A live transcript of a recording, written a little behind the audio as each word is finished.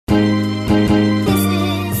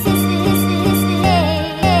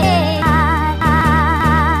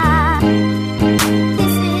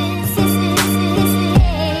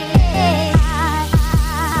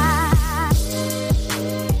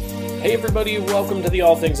welcome to the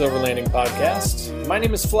All Things Overlanding podcast. My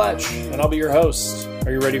name is Fletch, and I'll be your host.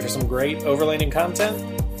 Are you ready for some great overlanding content?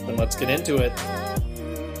 Then let's get into it.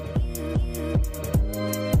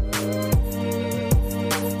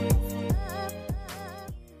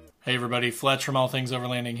 Hey everybody, Fletch from All Things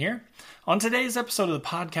Overlanding here. On today's episode of the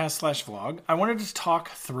podcast/vlog, I wanted to talk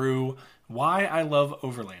through why I love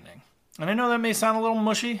overlanding. And I know that may sound a little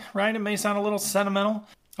mushy, right? It may sound a little sentimental.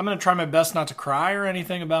 I'm going to try my best not to cry or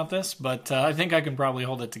anything about this, but I think I can probably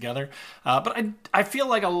hold it together. But I feel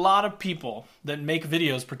like a lot of people that make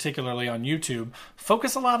videos, particularly on YouTube,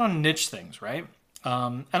 focus a lot on niche things, right?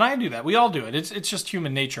 And I do that. We all do it. It's just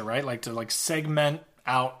human nature, right? Like to segment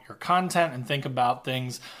out your content and think about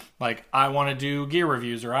things like I want to do gear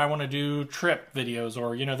reviews or I want to do trip videos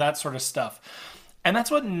or, that sort of stuff. And that's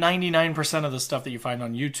what 99% of the stuff that you find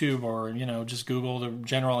on YouTube or, just Google, the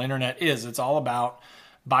general internet is. It's all about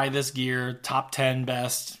buy this gear, top 10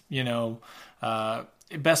 best,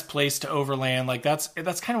 best place to overland. Like that's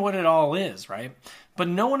kind of what it all is, right? But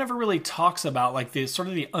no one ever really talks about like the sort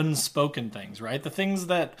of the unspoken things, right? The things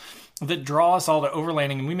that draw us all to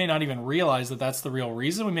overlanding, and we may not even realize that that's the real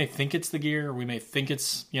reason. We may think it's the gear, we may think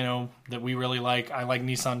it's, that we really like. I like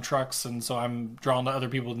Nissan trucks, and so I'm drawn to other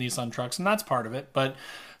people with Nissan trucks, and that's part of it. But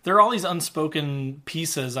there are all these unspoken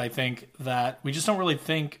pieces, I think, that we just don't really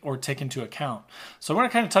think or take into account. So I want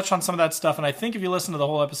to kind of touch on some of that stuff, and I think if you listen to the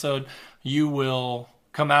whole episode, you will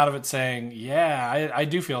come out of it saying, yeah, I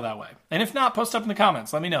do feel that way. And if not, post up in the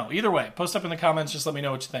comments. Let me know. Either way, post up in the comments. Just let me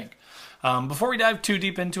know what you think. Before we dive too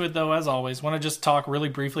deep into it, though, as always, want to just talk really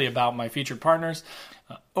briefly about my featured partners.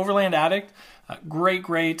 Overland Addict,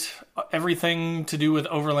 great, everything to do with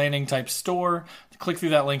overlanding type store. Click through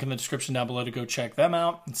that link in the description down below to go check them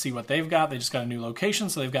out and see what they've got. They just got a new location,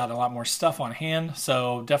 so they've got a lot more stuff on hand.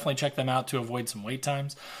 So definitely check them out to avoid some wait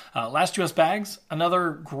times. Last US Bags,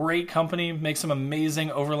 another great company, makes some amazing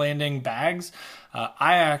overlanding bags.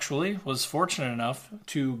 I actually was fortunate enough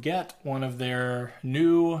to get one of their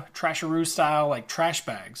new Trasharoo style like trash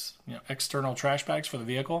bags, external trash bags for the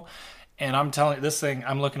vehicle. And I'm telling you, this thing,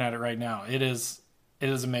 I'm looking at it right now. It is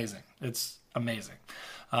amazing. It's amazing.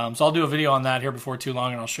 So I'll do a video on that here before too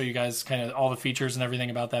long, and I'll show you guys kind of all the features and everything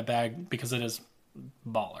about that bag because it is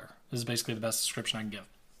baller. This is basically the best description I can give.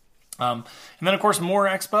 And then, of course, more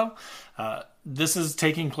Expo. This is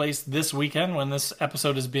taking place this weekend when this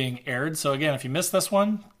episode is being aired. So again, if you missed this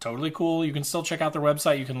one, totally cool. You can still check out their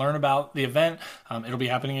website. You can learn about the event. It'll be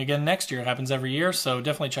happening again next year. It happens every year, so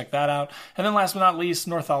definitely check that out. And then last but not least,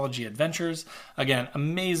 Northology Adventures. Again,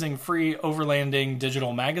 amazing free overlanding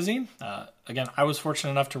digital magazine. Again, I was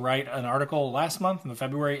fortunate enough to write an article last month in the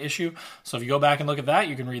February issue. So if you go back and look at that,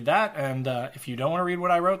 you can read that. And if you don't want to read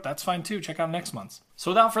what I wrote, that's fine too. Check out next month's.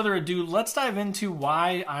 So without further ado, let's dive into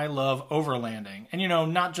why I love overlanding.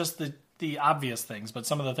 And, not just the obvious things, but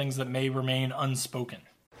some of the things that may remain unspoken.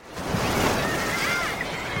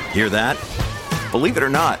 Hear that? Believe it or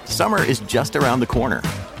not, summer is just around the corner.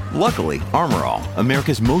 Luckily, Armor All,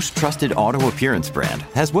 America's most trusted auto appearance brand,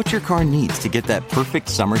 has what your car needs to get that perfect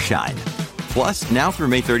summer shine. Plus, now through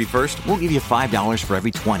May 31st, we'll give you $5 for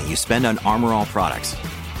every $20 you spend on Armor All products.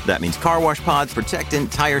 That means car wash pods,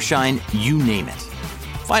 protectant, tire shine, you name it.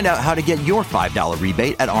 Find out how to get your $5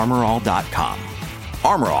 rebate at armorall.com.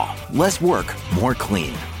 Armor All, less work, more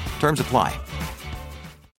clean. Terms apply.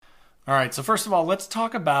 All right, so first of all, let's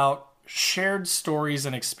talk about shared stories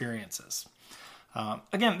and experiences.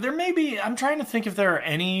 Again, there may be, I'm trying to think if there are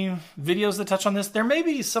any videos that touch on this. There may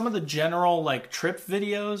be some of the general trip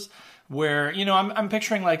videos where, I'm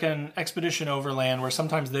picturing like an expedition overland where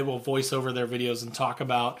sometimes they will voice over their videos and talk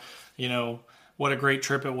about, what a great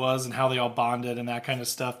trip it was and how they all bonded and that kind of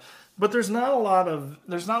stuff. But there's not a lot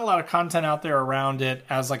of content out there around it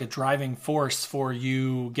as like a driving force for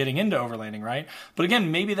you getting into overlanding, right? But again,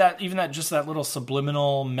 maybe that little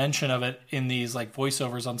subliminal mention of it in these like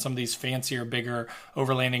voiceovers on some of these fancier, bigger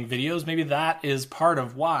overlanding videos, maybe that is part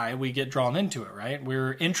of why we get drawn into it, right?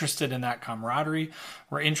 We're interested in that camaraderie.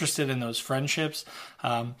 We're interested in those friendships.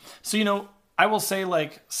 So, I will say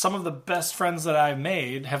like some of the best friends that I've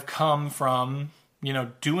made have come from,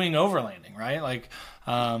 doing overlanding, right? Like,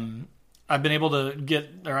 I've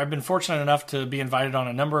been fortunate enough to be invited on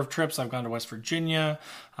a number of trips. I've gone to West Virginia.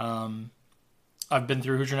 I've been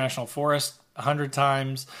through Hoosier National Forest 100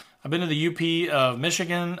 times. I've been to the UP of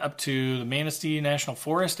Michigan, up to the Manistee National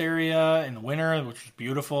Forest area in the winter, which was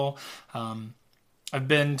beautiful. I've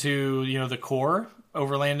been to, the Core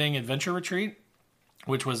Overlanding Adventure Retreat,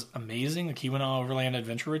 which was amazing. The Keweenaw Overland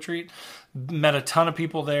Adventure Retreat. Met a ton of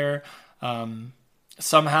people there.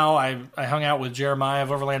 somehow I hung out with Jeremiah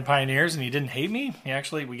of Overland Pioneers, and he didn't hate me.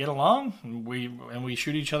 We get along, and we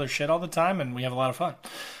shoot each other shit all the time, and we have a lot of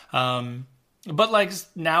fun. But like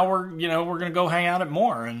now we're going to go hang out at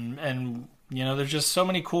more, and there's just so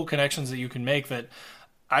many cool connections that you can make that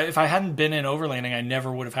if I hadn't been in overlanding, I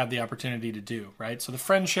never would have had the opportunity to do, right? So the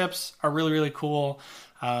friendships are really, really cool.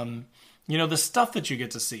 The stuff that you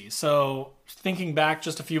get to see. So thinking back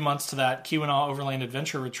just a few months to that Keweenaw Overland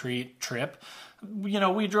Adventure Retreat trip,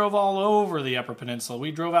 we drove all over the Upper Peninsula.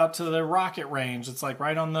 We drove out to the Rocket Range. It's like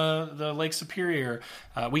right on the Lake Superior.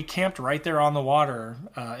 We camped right there on the water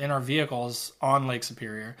in our vehicles on Lake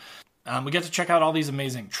Superior. We got to check out all these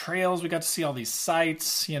amazing trails. We got to see all these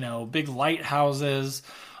sites, big lighthouses,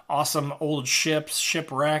 awesome old ships,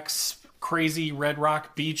 shipwrecks, crazy red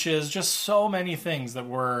rock beaches, just so many things that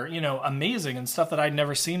were, amazing and stuff that I'd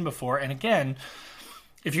never seen before. And again,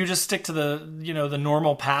 if you just stick to the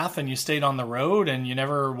normal path and you stayed on the road and you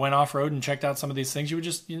never went off road and checked out some of these things,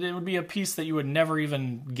 it would be a piece that you would never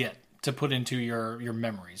even get to put into your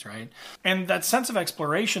memories, right? And that sense of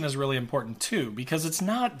exploration is really important too, because it's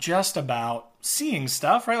not just about seeing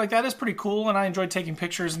stuff, right? Like that is pretty cool, and I enjoyed taking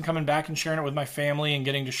pictures and coming back and sharing it with my family and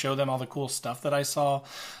getting to show them all the cool stuff that I saw.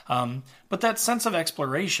 But that sense of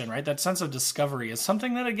exploration, right? That sense of discovery is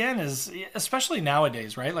something that, again, is, especially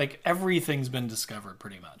nowadays, right? Like everything's been discovered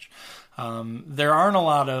pretty much. There aren't a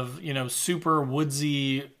lot of, super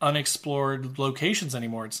woodsy, unexplored locations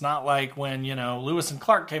anymore. It's not like when, Lewis and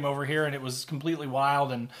Clark came over here and it was completely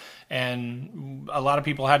wild and a lot of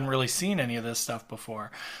people hadn't really seen any of this stuff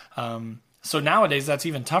before. So nowadays that's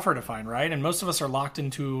even tougher to find, right? And most of us are locked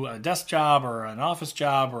into a desk job or an office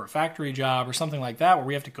job or a factory job or something like that where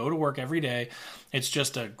we have to go to work every day. It's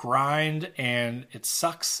just a grind and it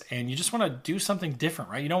sucks, and you just want to do something different,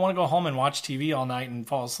 right? You don't want to go home and watch TV all night and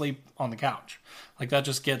fall asleep on the couch. Like that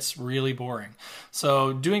just gets really boring.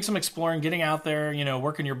 So doing some exploring, getting out there,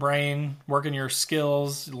 working your brain, working your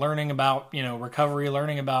skills, learning about, recovery,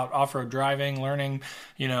 learning about off-road driving, learning,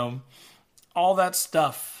 all that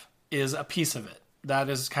stuff is a piece of it. That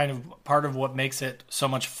is kind of part of what makes it so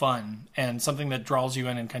much fun and something that draws you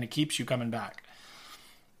in and kind of keeps you coming back.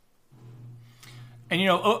 And,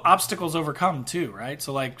 obstacles overcome too, right?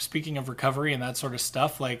 So like speaking of recovery and that sort of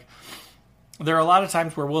stuff, like there are a lot of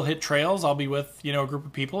times where we'll hit trails. I'll be with, a group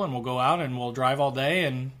of people and we'll go out and we'll drive all day,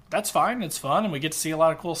 and that's fine. It's fun. And we get to see a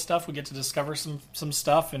lot of cool stuff. We get to discover some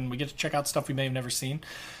stuff, and we get to check out stuff we may have never seen.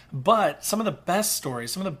 But some of the best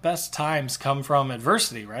stories, some of the best times come from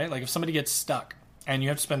adversity, right? Like if somebody gets stuck and you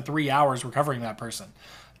have to spend 3 hours recovering that person.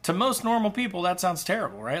 To most normal people, that sounds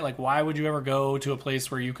terrible, right? Like why would you ever go to a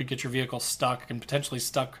place where you could get your vehicle stuck and potentially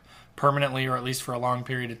stuck permanently, or at least for a long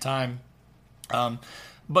period of time?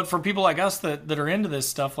 But for people like us that are into this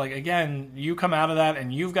stuff, like, again, you come out of that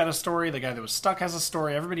and you've got a story. The guy that was stuck has a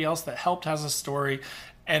story. Everybody else that helped has a story.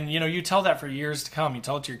 And, you tell that for years to come. You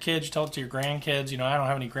tell it to your kids. You tell it to your grandkids. I don't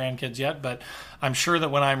have any grandkids yet, but I'm sure that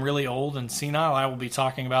when I'm really old and senile, I will be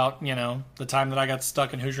talking about, the time that I got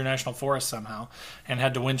stuck in Hoosier National Forest somehow and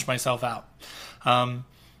had to winch myself out.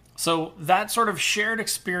 So that sort of shared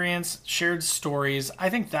experience, shared stories,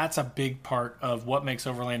 I think that's a big part of what makes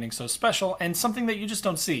overlanding so special, and something that you just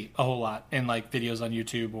don't see a whole lot in like videos on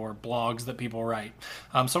YouTube or blogs that people write.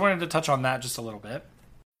 So I wanted to touch on that just a little bit.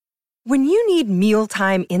 When you need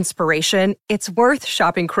mealtime inspiration, it's worth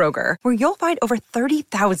shopping Kroger, where you'll find over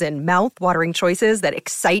 30,000 mouth-watering choices that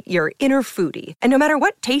excite your inner foodie. And no matter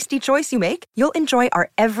what tasty choice you make, you'll enjoy our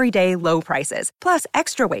everyday low prices, plus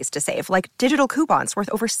extra ways to save, like digital coupons worth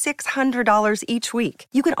over $600 each week.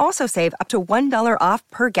 You can also save up to $1 off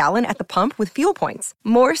per gallon at the pump with fuel points.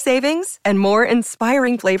 More savings and more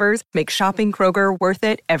inspiring flavors make shopping Kroger worth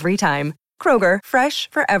it every time. Kroger, fresh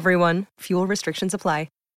for everyone. Fuel restrictions apply.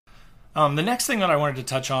 The next thing that I wanted to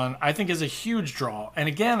touch on, I think, is a huge draw. And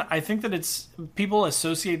again, I think that people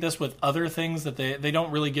associate this with other things that they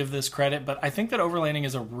don't really give this credit, but I think that overlanding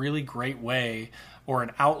is a really great way or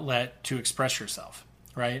an outlet to express yourself,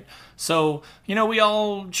 right? So, we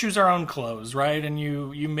all choose our own clothes, right? And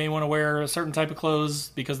you may want to wear a certain type of clothes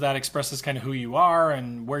because that expresses kind of who you are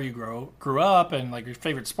and where you grew up and like your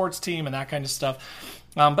favorite sports team and that kind of stuff.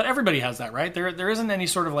 But everybody has that, right? There isn't any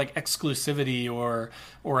sort of like exclusivity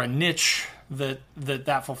or a niche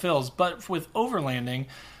that fulfills. But with overlanding,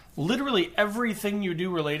 literally everything you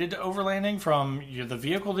do related to overlanding, from the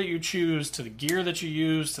vehicle that you choose to the gear that you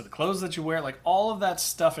use to the clothes that you wear, like all of that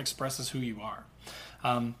stuff expresses who you are.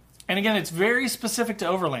 And again, it's very specific to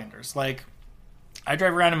overlanders. Like I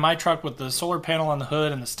drive around in my truck with the solar panel on the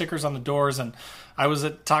hood and the stickers on the doors. And I was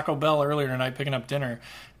at Taco Bell earlier tonight picking up dinner.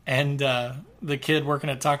 And the kid working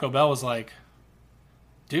at Taco Bell was like,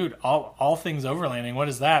 dude, all things overlanding, what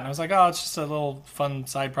is that? And I was like, oh, it's just a little fun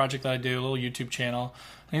side project that I do, a little YouTube channel.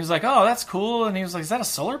 And he was like, oh, that's cool. And he was like, is that a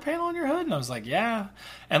solar panel on your hood? And I was like, yeah.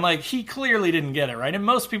 And like, he clearly didn't get it, right? And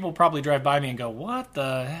most people probably drive by me and go, what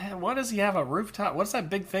the heck? What does he have a rooftop? What's that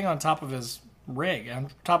big thing on top of his rig, on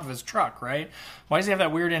top of his truck, right? Why does he have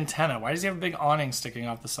that weird antenna? Why does he have a big awning sticking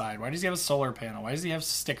off the side? Why does he have a solar panel? Why does he have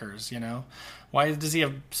stickers, you know? Why does he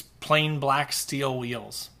have plain black steel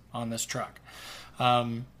wheels on this truck?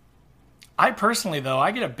 I personally, though,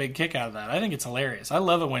 I get a big kick out of that. I think it's hilarious. I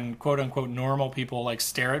love it when quote-unquote normal people, like,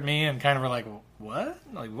 stare at me and kind of are like, what?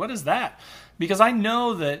 Like, what is that? Because I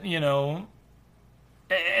know that, you know,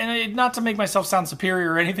 and not to make myself sound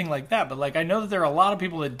superior or anything like that, but, like, I know that there are a lot of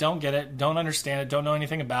people that don't get it, don't understand it, don't know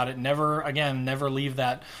anything about it, never leave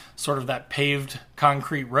that sort of that paved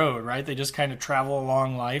concrete road, right? They just kind of travel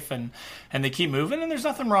along life and they keep moving, and there's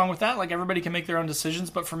nothing wrong with that. Like, everybody can make their own decisions,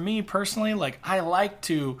 but for me personally, like, I like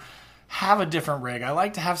to have a different rig. I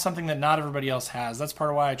like to have something that not everybody else has. That's part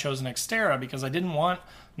of why I chose an Xterra, because I didn't want,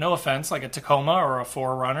 no offense, like a Tacoma or a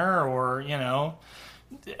 4Runner or, you know,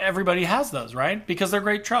 everybody has those, right? Because they're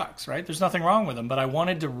great trucks, right? There's nothing wrong with them, but I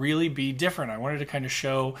wanted to really be different. I wanted to kind of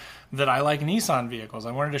show that I like Nissan vehicles.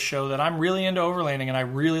 I wanted to show that I'm really into overlanding and I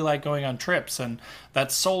really like going on trips, and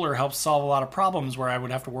that solar helps solve a lot of problems where I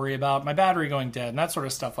would have to worry about my battery going dead and that sort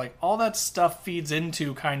of stuff. Like, all that stuff feeds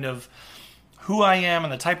into kind of who I am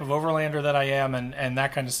and the type of overlander that I am and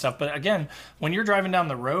that kind of stuff. But again, when you're driving down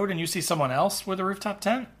the road and you see someone else with a rooftop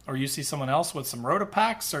tent, or you see someone else with some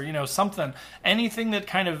Rotopacks, or, you know, something, anything that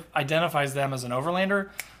kind of identifies them as an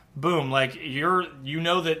overlander, boom, like you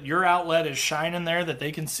know that your outlet is shining there, that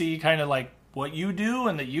they can see kind of like what you do,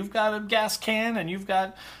 and that you've got a gas can and you've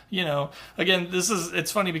got, you know, again,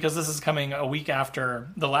 it's funny because this is coming a week after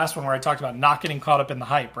the last one where I talked about not getting caught up in the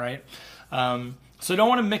hype, right? So I don't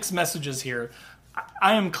want to mix messages here.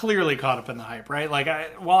 I am clearly caught up in the hype, right? Like,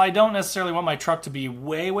 while I don't necessarily want my truck to be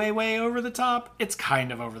way, way, way over the top, it's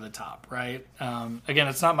kind of over the top, right? Again,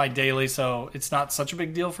 it's not my daily, so it's not such a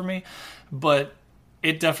big deal for me, but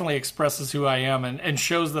it definitely expresses who I am and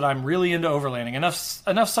shows that I'm really into overlanding,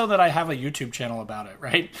 enough so that I have a YouTube channel about it,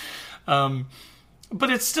 right?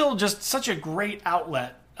 But it's still just such a great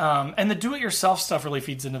outlet. And the do-it-yourself stuff really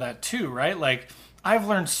feeds into that too, right? Like, I've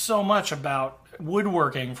learned so much about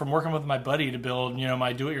woodworking from working with my buddy to build, you know,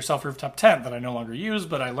 my do-it-yourself rooftop tent that I no longer use,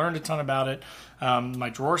 but I learned a ton about it. My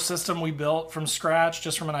drawer system we built from scratch,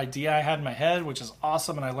 just from an idea I had in my head, which is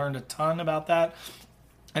awesome, and I learned a ton about that.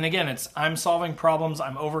 And again, I'm solving problems,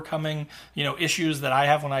 I'm overcoming, you know, issues that I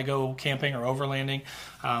have when I go camping or overlanding,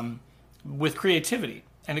 with creativity.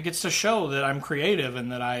 And it gets to show that I'm creative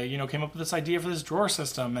and that I, you know, came up with this idea for this drawer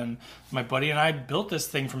system, and my buddy and I built this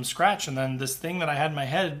thing from scratch, and then this thing that I had in my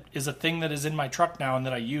head is a thing that is in my truck now and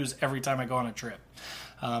that I use every time I go on a trip.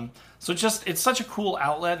 So it's such a cool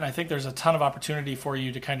outlet, and I think there's a ton of opportunity for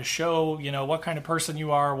you to kind of show, you know, what kind of person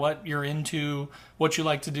you are, what you're into, what you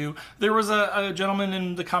like to do. There was a gentleman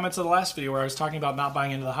in the comments of the last video where I was talking about not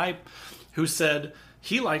buying into the hype who said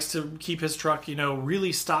he likes to keep his truck, you know,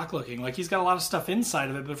 really stock looking. Like, he's got a lot of stuff inside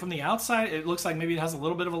of it, but from the outside, it looks like maybe it has a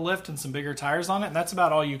little bit of a lift and some bigger tires on it, and that's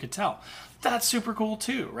about all you could tell. That's super cool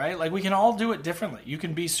too, right? Like, we can all do it differently. You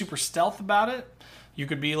can be super stealth about it. You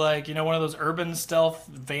could be like, you know, one of those urban stealth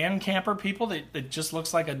van camper people that just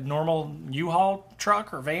looks like a normal U-Haul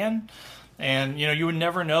truck or van. And, you know, you would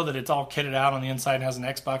never know that it's all kitted out on the inside and has an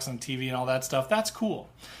Xbox and TV and all that stuff. That's cool.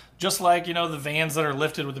 Just like, you know, the vans that are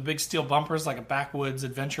lifted with the big steel bumpers, like a Backwoods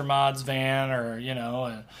Adventure Mods van, or, you know,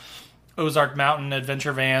 a Ozark Mountain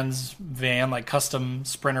Adventure Vans van, like custom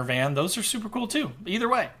Sprinter van. Those are super cool too, either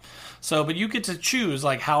way. So, but you get to choose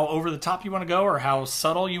like how over the top you want to go or how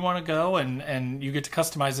subtle you want to go, and you get to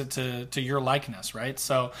customize it to your likeness, right?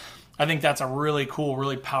 So I think that's a really cool,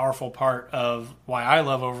 really powerful part of why I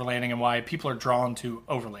love overlanding and why people are drawn to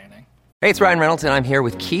overlanding. Hey, it's Ryan Reynolds, and I'm here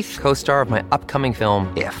with Keith, co-star of my upcoming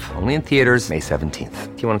film, If, only in theaters May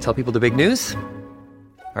 17th. Do you want to tell people the big news?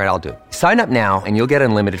 All right, I'll do it. Sign up now and you'll get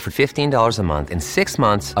unlimited for $15 a month and 6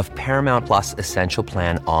 months of Paramount Plus Essential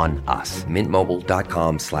Plan on us.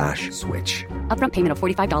 MintMobile.com/switch. Upfront payment of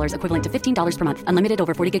 $45 equivalent to $15 per month. Unlimited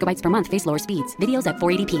over 40 gigabytes per month. Face lower speeds. Videos at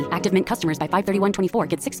 480p. Active Mint customers by 531.24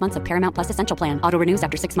 get 6 months of Paramount Plus Essential Plan. Auto renews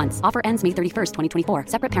after 6 months. Offer ends May 31st, 2024.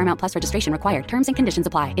 Separate Paramount Plus registration required. Terms and conditions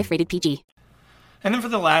apply if rated PG. And then for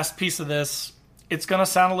the last piece of this, it's going to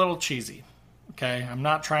sound a little cheesy. Okay, I'm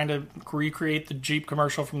not trying to recreate the Jeep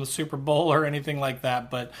commercial from the Super Bowl or anything like that,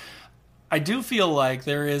 but I do feel like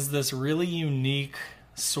there is this really unique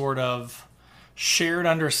sort of shared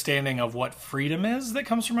understanding of what freedom is that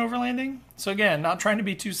comes from overlanding. So again, not trying to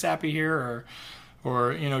be too sappy here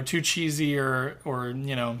too cheesy or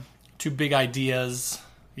too big ideas,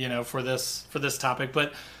 for this topic.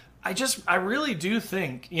 But I really do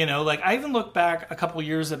think, like I even look back a couple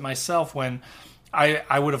years at myself when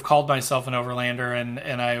I would have called myself an overlander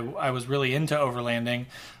and I was really into overlanding.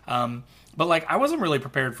 But like I wasn't really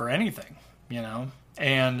prepared for anything,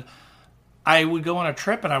 and I would go on a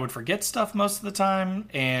trip and I would forget stuff most of the time,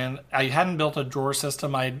 and I hadn't built a drawer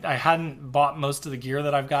system. I hadn't bought most of the gear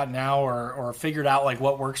that I've got now or figured out like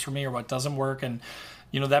what works for me or what doesn't work. And,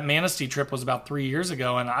 that Manistee trip was about 3 years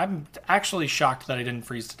ago, and I'm actually shocked that I didn't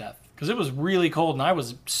freeze to death because it was really cold and I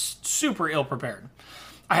was super ill prepared.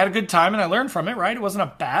 I had a good time and I learned from it, right? It wasn't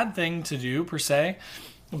a bad thing to do per se,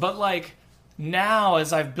 but like now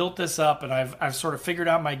as I've built this up and I've sort of figured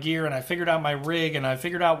out my gear and I figured out my rig and I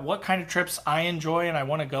figured out what kind of trips I enjoy and I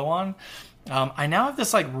want to go on, I now have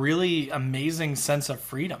this like really amazing sense of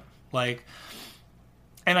freedom. Like,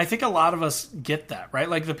 and I think a lot of us get that, right?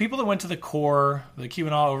 Like the people that went to the core, the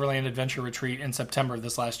Keweenaw Overland Adventure Retreat in September of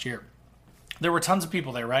this last year, there were tons of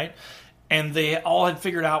people there, right? And they all had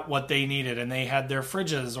figured out what they needed, and they had their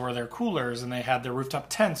fridges or their coolers, and they had their rooftop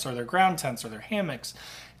tents or their ground tents or their hammocks.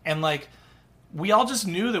 And like, we all just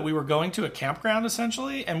knew that we were going to a campground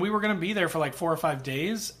essentially, and we were going to be there for like 4 or 5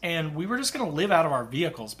 days, and we were just going to live out of our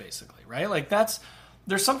vehicles basically, right? Like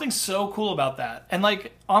there's something so cool about that. And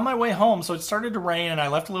like on my way home, so it started to rain and I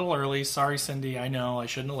left a little early. Sorry, Cindy. I know I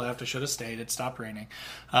shouldn't have left. I should have stayed. It stopped raining.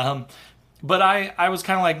 But I was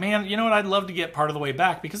kind of like, man, you know what? I'd love to get part of the way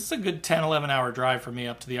back because it's a good 10, 11 hour drive for me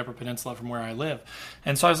up to the Upper Peninsula from where I live.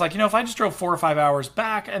 And so I was like, if I just drove 4 or 5 hours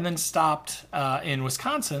back and then stopped in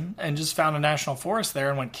Wisconsin and just found a national forest there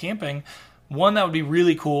and went camping, one, that would be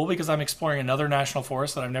really cool because I'm exploring another national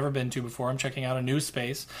forest that I've never been to before. I'm checking out a new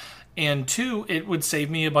space. And two, it would save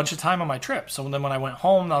me a bunch of time on my trip. So then when I went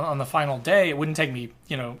home on the final day, it wouldn't take me,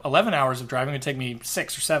 11 hours of driving. It would take me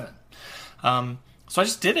 6 or 7. So I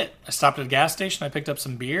just did it. I stopped at a gas station. I picked up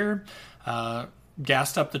some beer,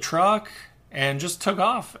 gassed up the truck, and just took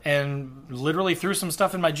off and literally threw some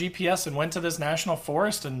stuff in my GPS and went to this national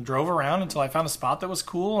forest and drove around until I found a spot that was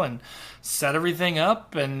cool and set everything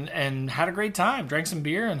up and had a great time. Drank some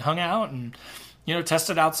beer and hung out and,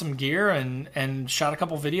 tested out some gear and shot a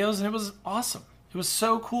couple videos, and it was awesome. It was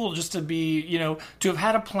so cool just to be, to have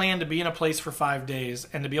had a plan to be in a place for 5 days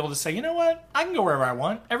and to be able to say, you know what, I can go wherever I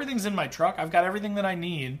want. Everything's in my truck. I've got everything that I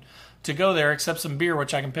need to go there except some beer,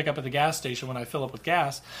 which I can pick up at the gas station when I fill up with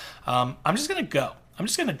gas. I'm just going to go. I'm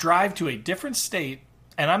just going to drive to a different state,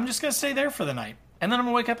 and I'm just going to stay there for the night. And then I'm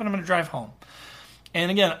going to wake up and I'm going to drive home.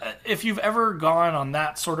 And again, if you've ever gone on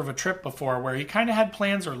that sort of a trip before where you kind of had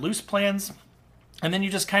plans or loose plans, and then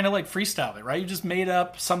you just kind of like freestyle it, right? You just made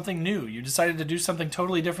up something new. You decided to do something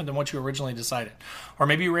totally different than what you originally decided. Or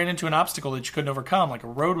maybe you ran into an obstacle that you couldn't overcome, like a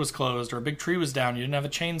road was closed or a big tree was down, you didn't have a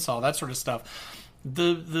chainsaw, that sort of stuff.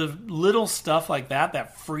 The little stuff like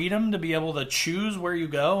that freedom to be able to choose where you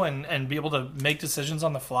go and be able to make decisions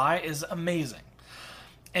on the fly is amazing.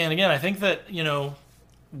 And again, I think that,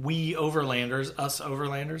 we overlanders, us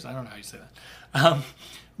overlanders, I don't know how you say that.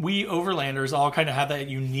 We overlanders all kind of have that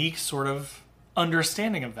unique sort of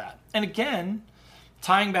understanding of that. And again,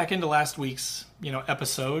 tying back into last week's,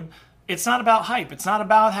 episode, it's not about hype. It's not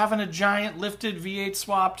about having a giant lifted V8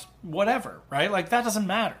 swapped whatever, right? Like that doesn't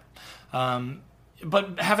matter.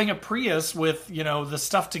 But having a Prius with, the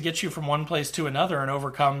stuff to get you from one place to another and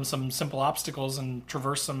overcome some simple obstacles and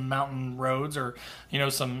traverse some mountain roads or,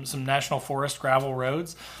 some national forest gravel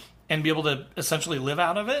roads and be able to essentially live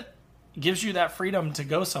out of it gives you that freedom to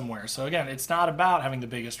go somewhere. So again, it's not about having the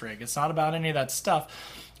biggest rig. It's not about any of that stuff.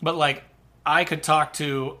 But like, I could talk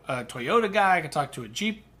to a Toyota guy, I could talk to a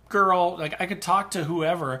Jeep girl, like I could talk to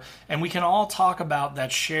whoever, and we can all talk about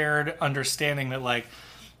that shared understanding that like,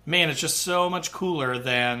 man, it's just so much cooler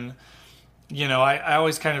than, I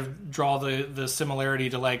always kind of draw the similarity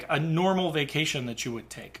to like a normal vacation that you would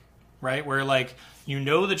take, right? Where like,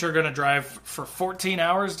 that you're going to drive for 14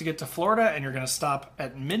 hours to get to Florida, and you're going to stop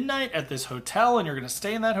at midnight at this hotel, and you're going to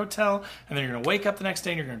stay in that hotel, and then you're going to wake up the next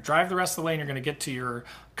day, and you're going to drive the rest of the way, and you're going to get to your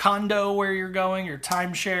condo where you're going, your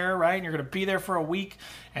timeshare, right? And you're going to be there for a week,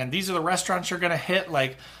 and these are the restaurants you're going to hit.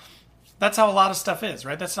 Like, that's how a lot of stuff is,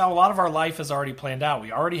 right? That's how a lot of our life is already planned out.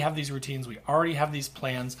 We already have these routines. We already have these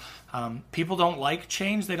plans. People don't like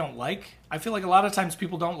change. I feel like a lot of times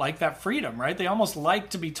people don't like that freedom, right? They almost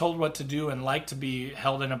like to be told what to do and like to be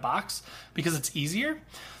held in a box because it's easier.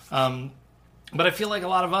 But I feel like a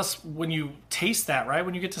lot of us, when you taste that, right?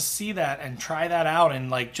 When you get to see that and try that out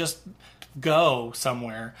and like just go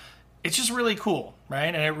somewhere, it's just really cool, right?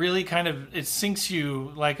 And it really it sinks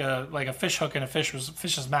you like a fish hook in a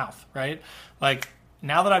fish's mouth, right? Like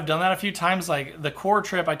now that I've done that a few times, like the core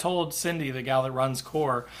trip, I told Cindy, the gal that runs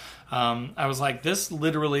core, I was like, this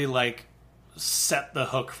literally like set the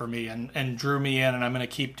hook for me and drew me in, and I'm going to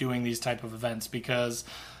keep doing these type of events because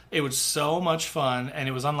it was so much fun and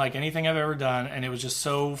it was unlike anything I've ever done, and it was just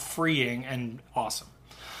so freeing and awesome.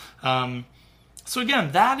 So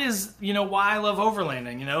again, that is, why I love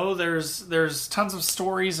overlanding. There's tons of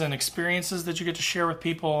stories and experiences that you get to share with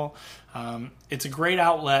people. It's a great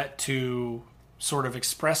outlet to sort of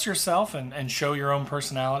express yourself and show your own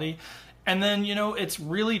personality. And then, it's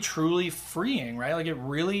really, truly freeing, right? Like, it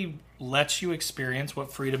really lets you experience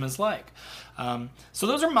what freedom is like. So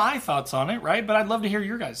those are my thoughts on it, right? But I'd love to hear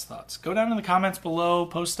your guys' thoughts. Go down in the comments below,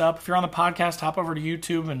 post up. If you're on the podcast, hop over to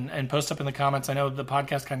YouTube and post up in the comments. I know the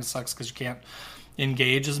podcast kind of sucks because you can't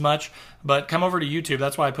engage as much, but come over to YouTube.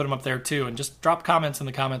 That's why I put them up there too, and just drop comments in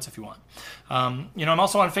the comments if you want. I'm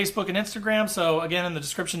also on Facebook and Instagram, so again, in the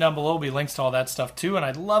description down below will be links to all that stuff too, and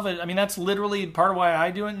I'd love it. I mean, that's literally part of why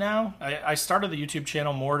I do it now. I started the YouTube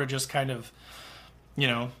channel more to just kind of,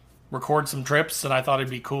 record some trips, and I thought it'd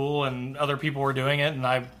be cool, and other people were doing it, and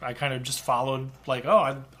I kind of just followed, like,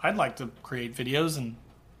 oh, I'd like to create videos and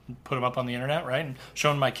put them up on the internet, right, and show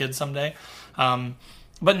them to my kids someday.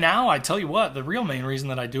 But now, I tell you what, the real main reason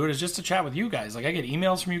that I do it is just to chat with you guys. Like, I get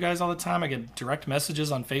emails from you guys all the time. I get direct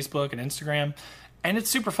messages on Facebook and Instagram, and it's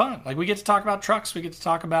super fun. Like, we get to talk about trucks. We get to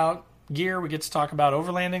talk about gear. We get to talk about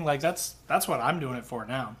overlanding. Like, that's what I'm doing it for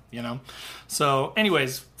now, So,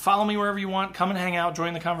 anyways, follow me wherever you want. Come and hang out.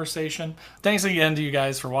 Join the conversation. Thanks again to you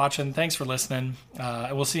guys for watching. Thanks for listening.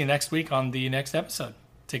 We'll see you next week on the next episode.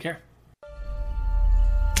 Take care.